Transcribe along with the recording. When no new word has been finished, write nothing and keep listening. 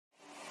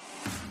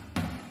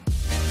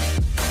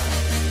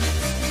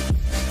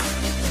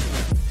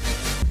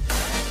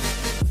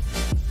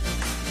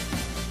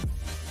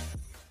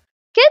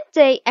Good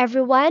day,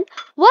 everyone.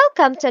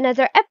 Welcome to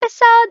another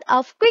episode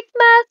of Quick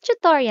Math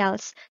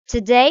Tutorials.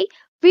 Today,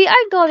 we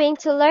are going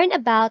to learn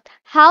about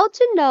how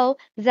to know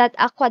that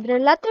a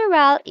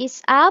quadrilateral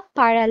is a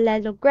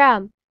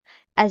parallelogram.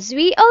 As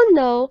we all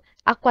know,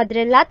 a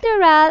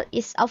quadrilateral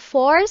is a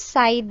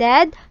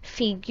four-sided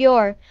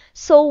figure.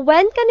 So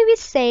when can we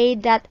say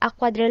that a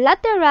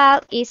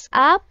quadrilateral is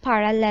a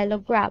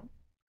parallelogram?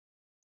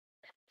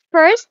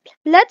 First,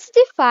 let's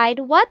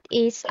define what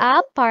is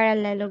a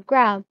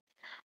parallelogram.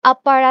 A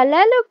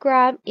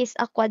parallelogram is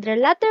a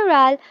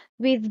quadrilateral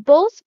with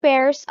both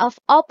pairs of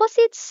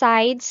opposite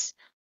sides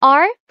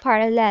are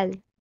parallel.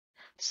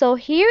 So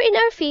here in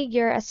our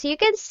figure, as you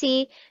can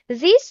see,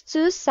 these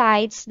two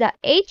sides, the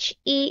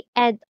HE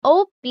and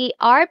OP,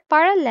 are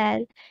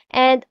parallel,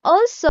 and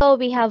also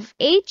we have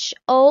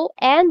HO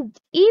and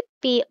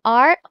EP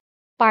are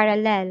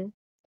parallel.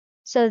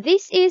 So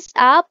this is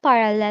a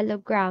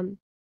parallelogram.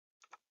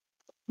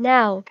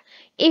 Now,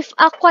 if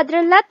a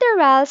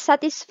quadrilateral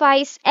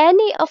satisfies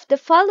any of the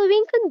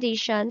following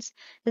conditions,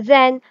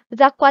 then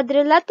the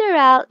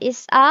quadrilateral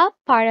is a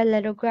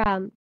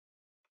parallelogram.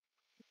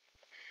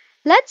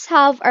 Let's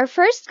have our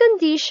first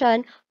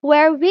condition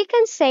where we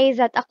can say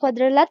that a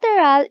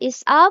quadrilateral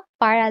is a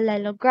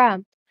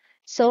parallelogram.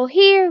 So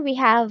here we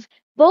have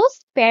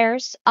both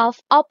pairs of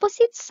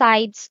opposite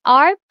sides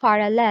are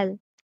parallel.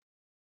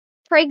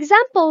 For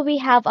example, we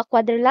have a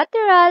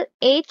quadrilateral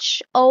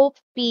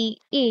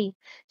HOPE.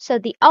 So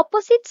the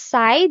opposite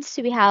sides,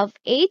 we have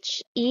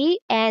HE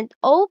and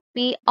OP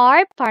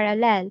are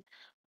parallel.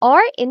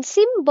 Or in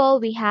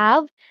symbol, we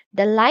have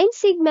the line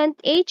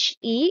segment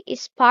HE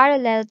is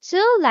parallel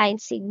to line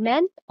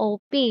segment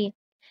OP.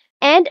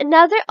 And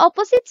another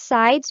opposite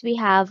sides, we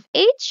have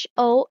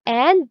HO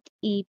and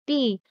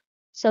EP.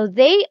 So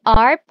they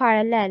are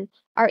parallel.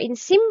 Or in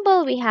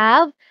symbol, we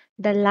have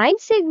the line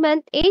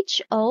segment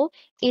HO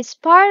is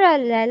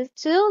parallel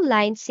to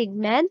line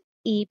segment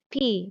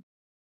EP.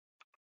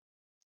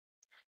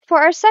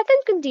 For our second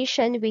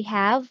condition, we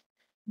have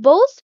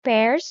both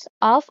pairs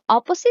of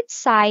opposite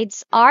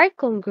sides are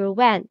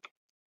congruent.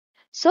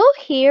 So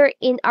here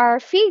in our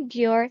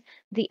figure,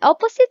 the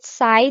opposite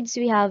sides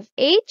we have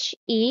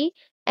HE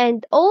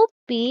and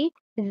OP,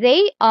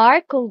 they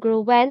are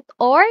congruent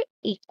or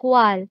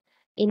equal.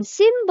 In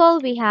symbol,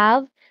 we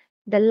have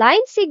the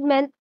line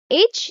segment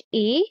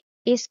HE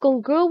is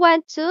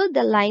congruent to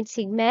the line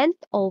segment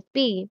OP.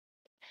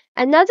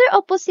 Another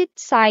opposite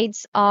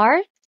sides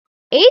are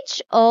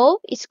HO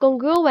is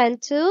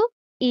congruent to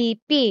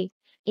EP.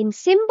 In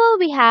symbol,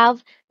 we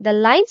have the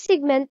line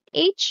segment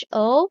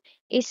HO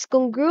is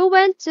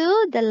congruent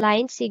to the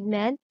line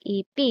segment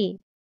EP.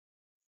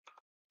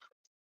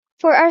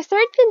 For our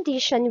third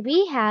condition,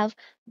 we have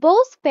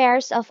both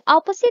pairs of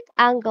opposite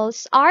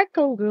angles are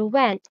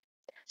congruent.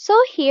 So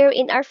here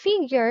in our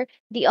figure,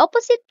 the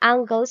opposite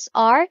angles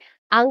are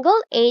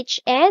angle H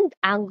and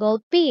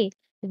angle P.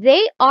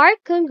 They are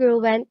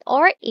congruent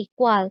or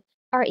equal.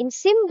 Or in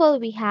symbol,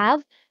 we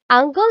have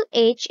angle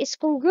H is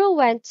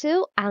congruent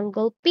to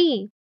angle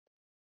P.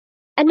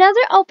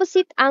 Another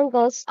opposite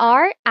angles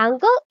are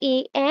angle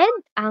E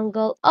and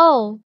angle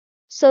O.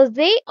 So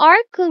they are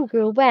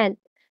congruent.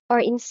 Or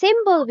in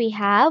symbol, we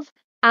have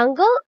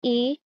angle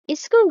E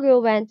is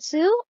congruent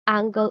to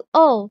angle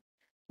O.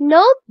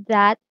 Note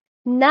that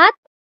not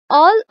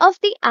all of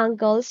the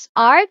angles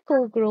are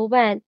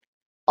congruent.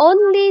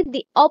 Only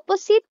the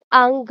opposite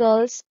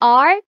angles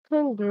are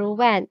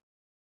congruent.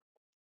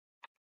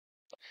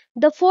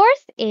 The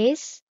fourth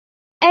is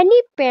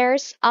any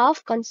pairs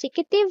of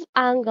consecutive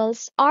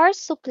angles are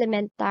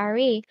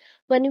supplementary.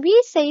 When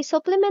we say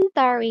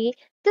supplementary,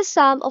 the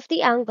sum of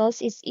the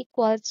angles is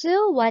equal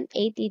to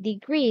 180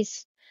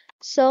 degrees.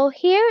 So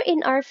here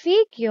in our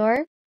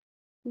figure,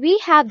 we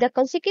have the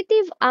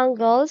consecutive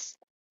angles,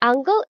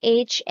 angle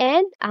H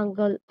and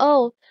angle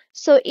O.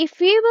 So if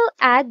we will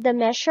add the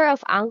measure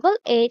of angle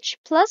H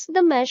plus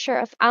the measure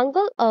of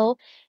angle O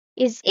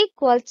is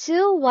equal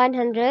to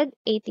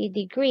 180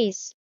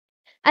 degrees.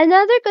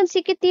 Another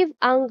consecutive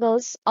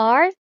angles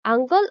are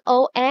angle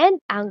O and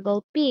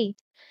angle P.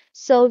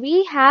 So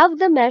we have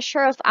the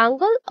measure of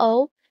angle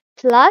O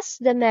plus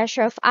the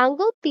measure of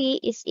angle P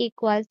is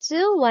equal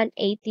to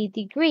 180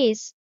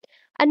 degrees.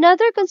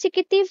 Another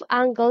consecutive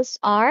angles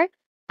are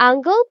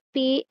angle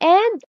P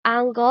and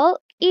angle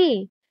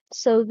E.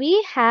 So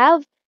we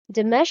have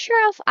the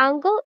measure of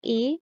angle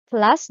E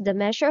plus the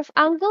measure of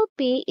angle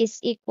P is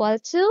equal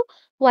to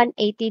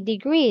 180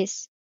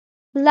 degrees.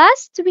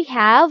 Last, we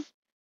have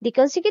the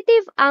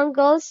consecutive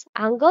angles,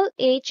 angle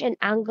H and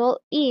angle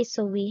E.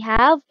 So we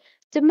have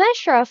the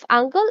measure of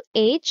angle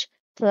H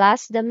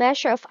plus the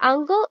measure of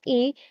angle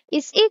E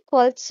is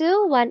equal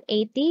to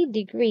 180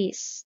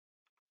 degrees.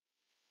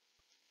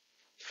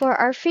 For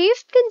our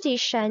fifth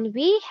condition,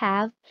 we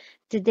have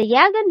the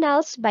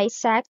diagonals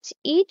bisect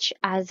each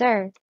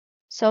other.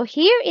 So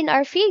here in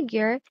our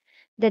figure,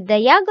 the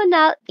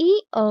diagonal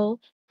EO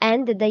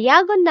and the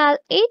diagonal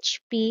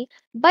HP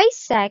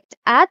bisect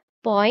at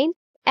point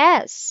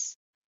S.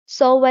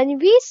 So when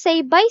we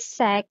say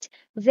bisect,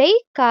 they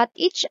cut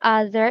each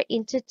other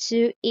into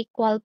two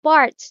equal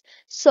parts.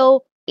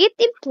 So it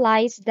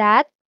implies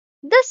that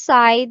the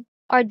side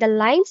or the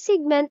line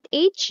segment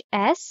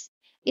HS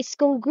is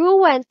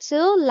congruent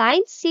to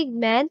line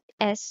segment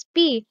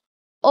SP,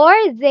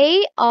 or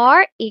they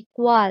are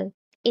equal.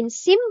 In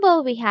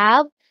symbol, we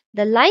have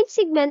the line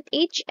segment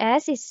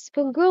HS is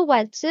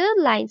congruent to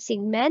line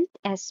segment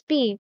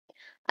SP.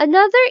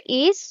 Another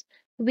is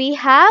we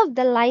have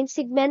the line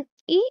segment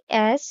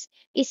ES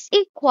is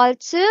equal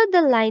to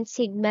the line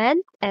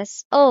segment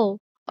SO,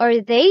 or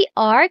they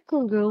are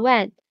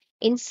congruent.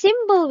 In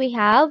symbol, we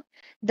have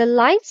the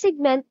line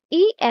segment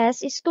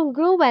ES is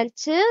congruent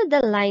to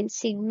the line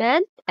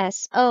segment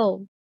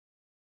SO.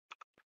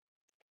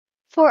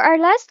 For our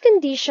last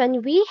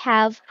condition, we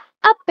have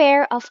a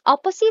pair of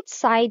opposite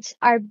sides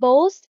are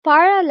both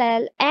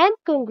parallel and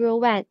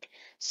congruent.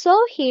 So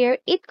here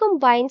it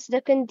combines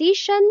the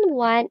condition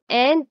 1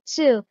 and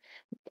 2.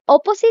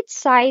 Opposite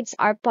sides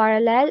are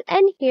parallel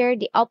and here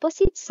the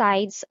opposite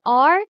sides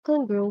are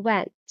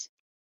congruent.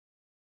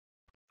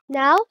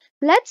 Now,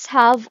 let's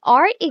have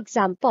our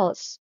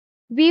examples.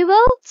 We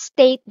will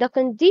state the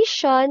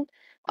condition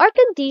or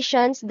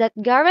conditions that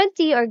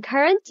guarantee or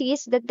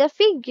guarantees that the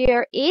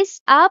figure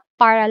is a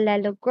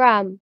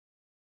parallelogram.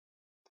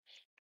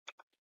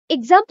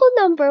 Example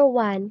number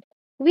 1.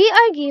 We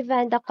are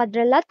given the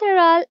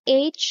quadrilateral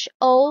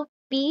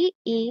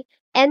HOPE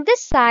and the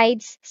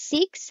sides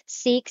 6,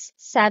 6,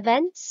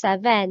 7,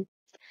 7.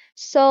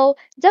 So,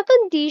 the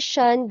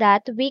condition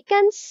that we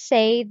can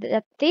say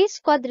that this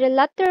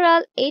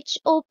quadrilateral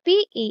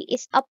HOPE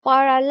is a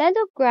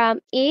parallelogram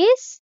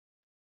is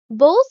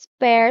both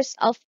pairs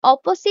of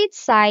opposite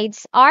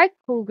sides are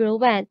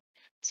congruent.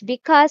 It's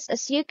because,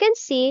 as you can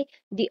see,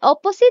 the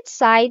opposite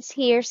sides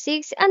here,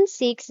 6 and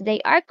 6, they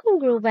are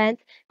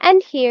congruent,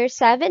 and here,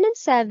 7 and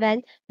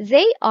 7,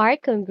 they are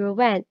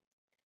congruent.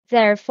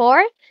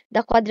 Therefore,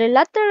 the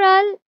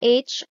quadrilateral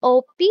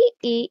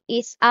HOPE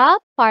is a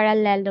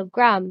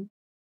parallelogram.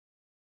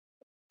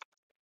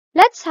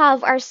 Let's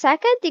have our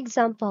second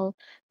example.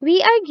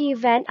 We are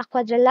given a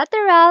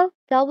quadrilateral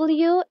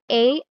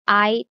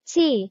WAIT.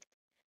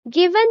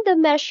 Given the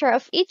measure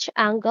of each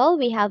angle,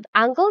 we have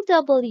angle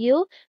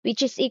W,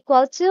 which is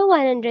equal to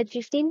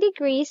 115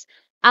 degrees,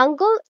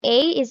 angle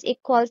A is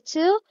equal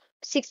to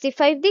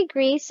 65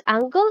 degrees,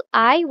 angle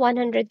I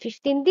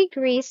 115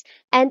 degrees,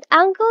 and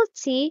angle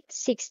T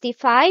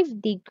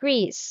 65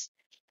 degrees.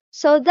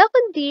 So the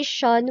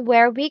condition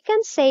where we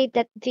can say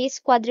that this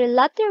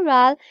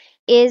quadrilateral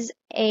is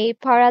a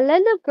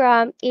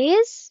parallelogram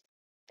is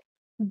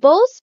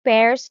both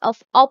pairs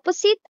of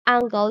opposite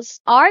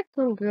angles are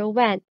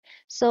congruent.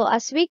 So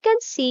as we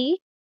can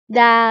see,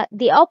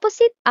 the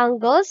opposite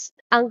angles,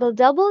 angle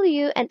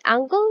W and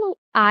angle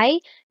I,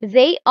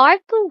 they are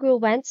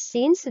congruent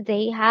since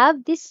they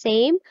have the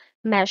same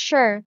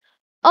measure.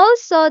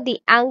 Also, the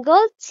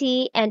angle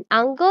T and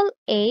angle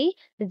A,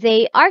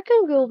 they are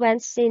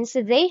congruent since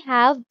they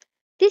have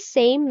the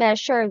same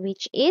measure,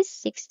 which is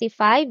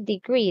 65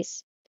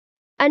 degrees.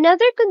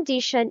 Another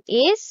condition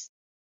is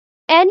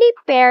any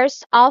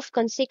pairs of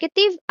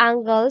consecutive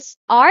angles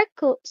are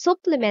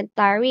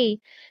supplementary.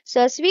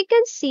 So as we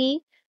can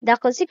see, the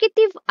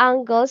consecutive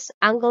angles,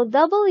 angle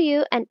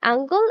W and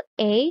angle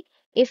A,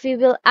 if we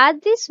will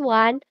add this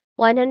one,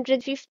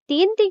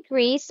 115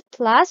 degrees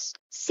plus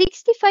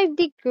 65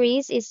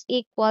 degrees is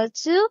equal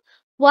to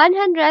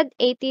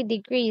 180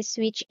 degrees,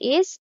 which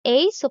is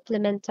a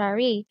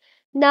supplementary.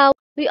 Now,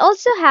 we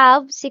also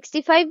have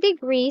 65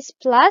 degrees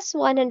plus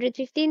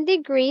 115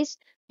 degrees,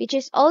 which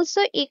is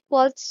also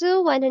equal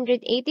to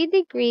 180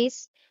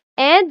 degrees,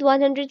 and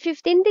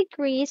 115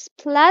 degrees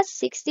plus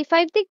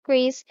 65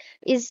 degrees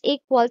is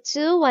equal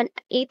to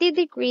 180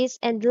 degrees,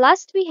 and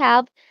last we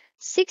have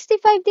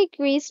 65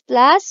 degrees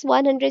plus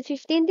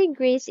 115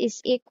 degrees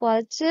is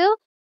equal to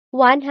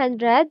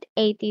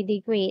 180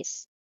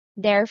 degrees.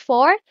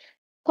 Therefore,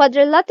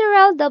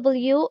 quadrilateral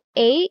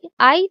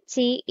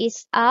WAIT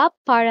is a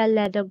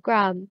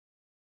parallelogram.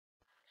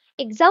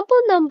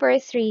 Example number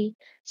 3.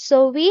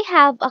 So we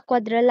have a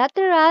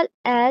quadrilateral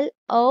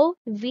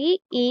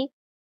LOVE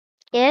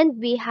and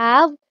we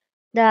have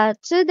the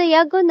two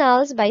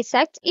diagonals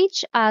bisect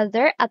each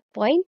other at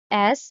point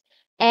S,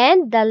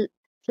 and the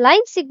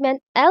line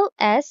segment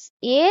LS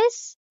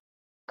is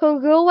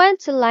congruent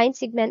to line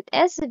segment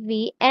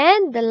SV,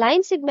 and the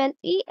line segment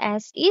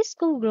ES is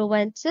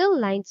congruent to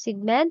line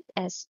segment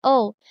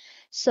SO.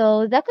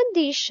 So the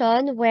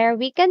condition where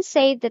we can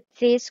say that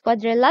this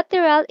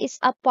quadrilateral is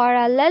a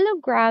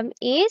parallelogram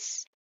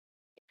is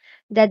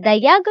the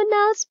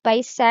diagonals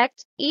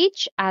bisect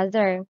each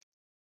other.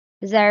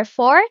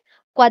 Therefore,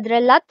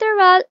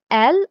 quadrilateral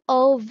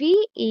LOVE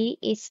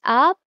is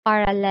a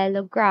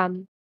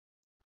parallelogram.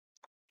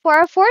 For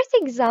our fourth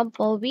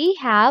example, we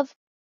have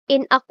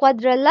in a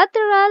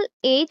quadrilateral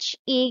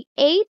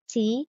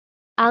HEAT,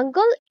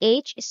 angle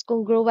H is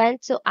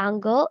congruent to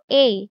angle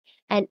A,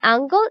 and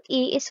angle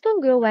E is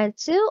congruent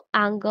to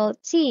angle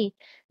T.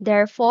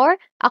 Therefore,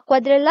 a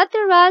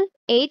quadrilateral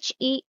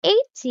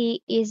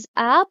HEAT is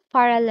a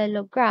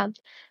parallelogram.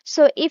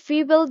 So if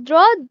we will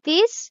draw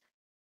this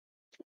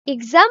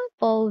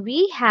example,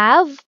 we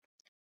have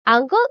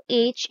angle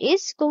H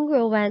is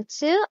congruent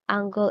to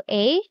angle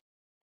A,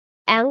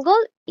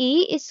 angle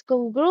E is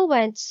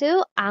congruent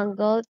to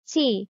angle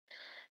T.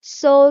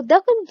 So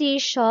the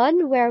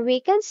condition where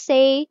we can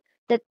say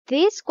that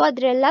this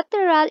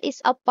quadrilateral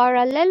is a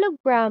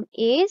parallelogram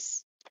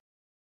is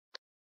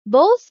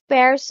both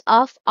pairs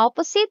of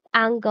opposite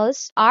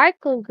angles are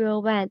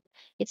congruent.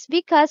 It's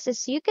because,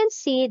 as you can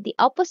see, the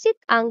opposite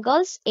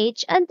angles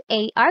H and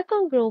A are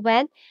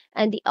congruent,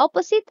 and the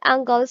opposite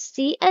angles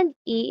C and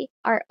E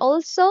are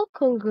also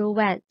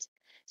congruent.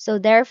 So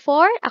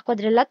therefore, a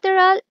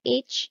quadrilateral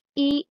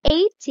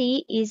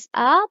HEAT is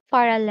a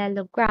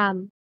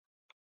parallelogram.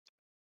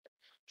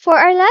 For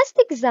our last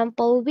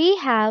example, we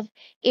have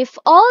if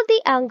all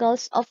the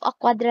angles of a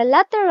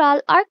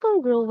quadrilateral are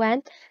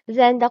congruent,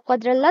 then the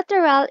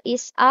quadrilateral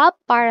is a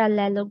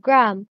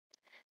parallelogram.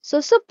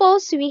 So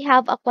suppose we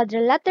have a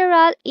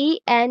quadrilateral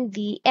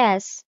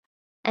ENDS.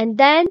 And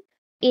then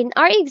in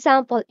our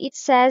example, it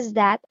says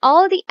that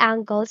all the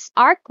angles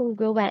are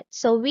congruent.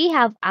 So we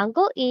have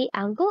angle E,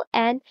 angle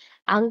N,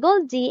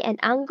 angle D, and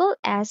angle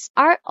S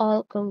are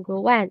all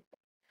congruent.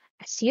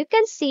 As you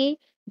can see,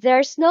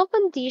 there's no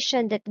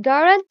condition that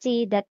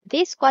guarantee that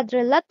this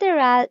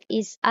quadrilateral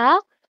is a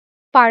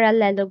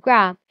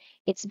parallelogram.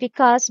 It's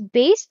because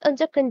based on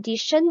the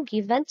condition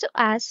given to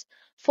us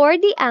for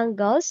the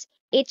angles,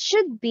 it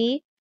should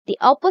be the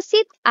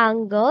opposite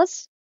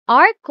angles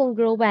are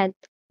congruent.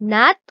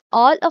 Not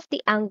all of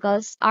the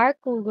angles are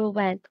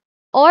congruent,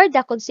 or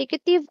the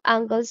consecutive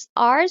angles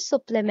are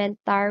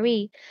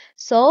supplementary.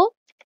 So,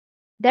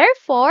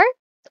 therefore,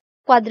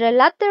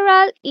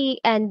 quadrilateral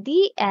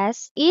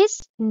ENDS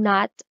is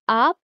not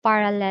a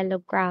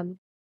parallelogram.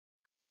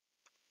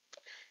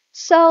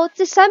 So,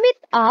 to sum it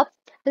up,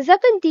 the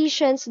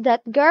conditions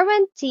that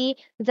guarantee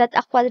that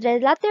a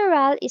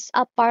quadrilateral is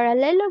a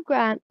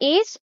parallelogram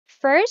is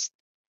first,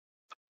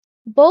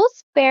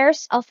 both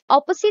pairs of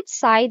opposite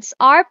sides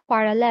are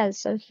parallel.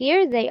 So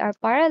here they are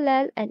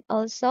parallel and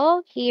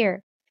also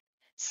here.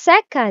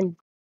 Second,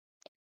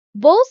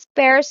 both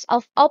pairs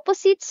of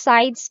opposite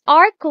sides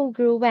are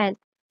congruent.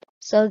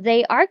 So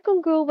they are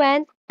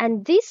congruent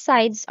and these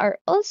sides are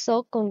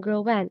also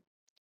congruent.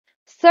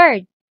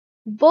 Third,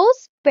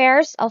 both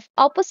pairs of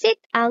opposite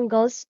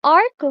angles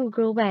are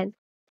congruent.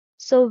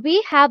 So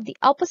we have the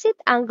opposite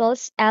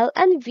angles L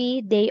and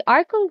V, they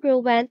are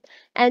congruent,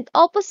 and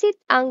opposite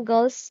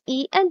angles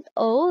E and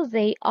O,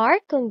 they are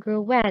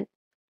congruent.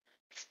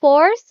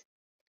 Fourth,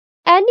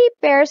 any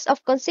pairs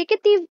of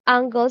consecutive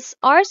angles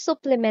are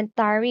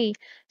supplementary.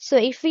 So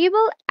if we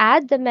will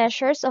add the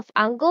measures of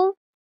angle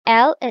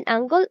L and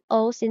angle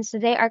O, since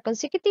they are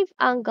consecutive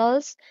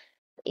angles,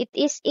 it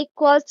is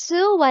equal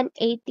to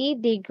 180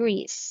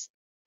 degrees.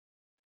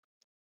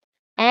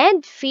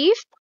 And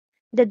fifth,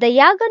 the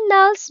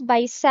diagonals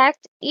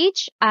bisect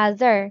each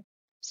other.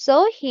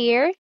 So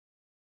here,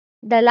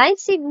 the line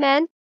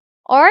segment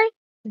or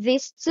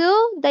these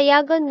two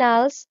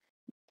diagonals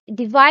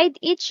divide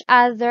each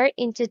other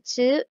into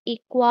two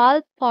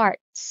equal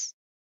parts.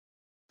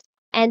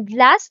 And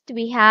last,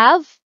 we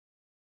have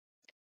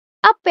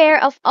a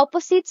pair of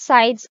opposite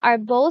sides are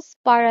both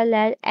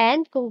parallel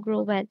and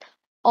congruent,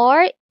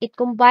 or it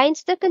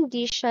combines the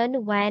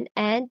condition 1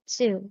 and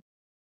 2.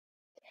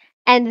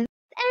 And that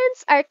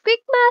ends our quick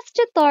math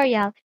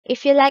tutorial.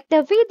 If you like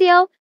the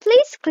video,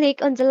 please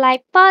click on the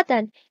like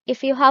button.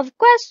 If you have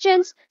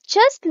questions,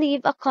 just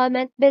leave a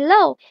comment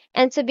below.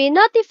 And to be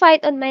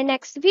notified on my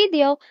next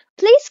video,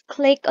 please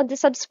click on the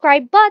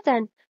subscribe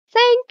button.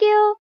 Thank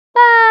you.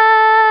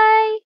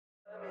 Bye!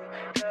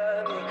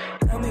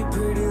 Tell me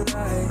pretty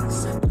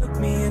lies, look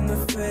me in the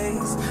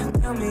face,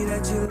 tell me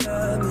that you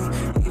love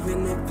me,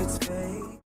 even if it's fake.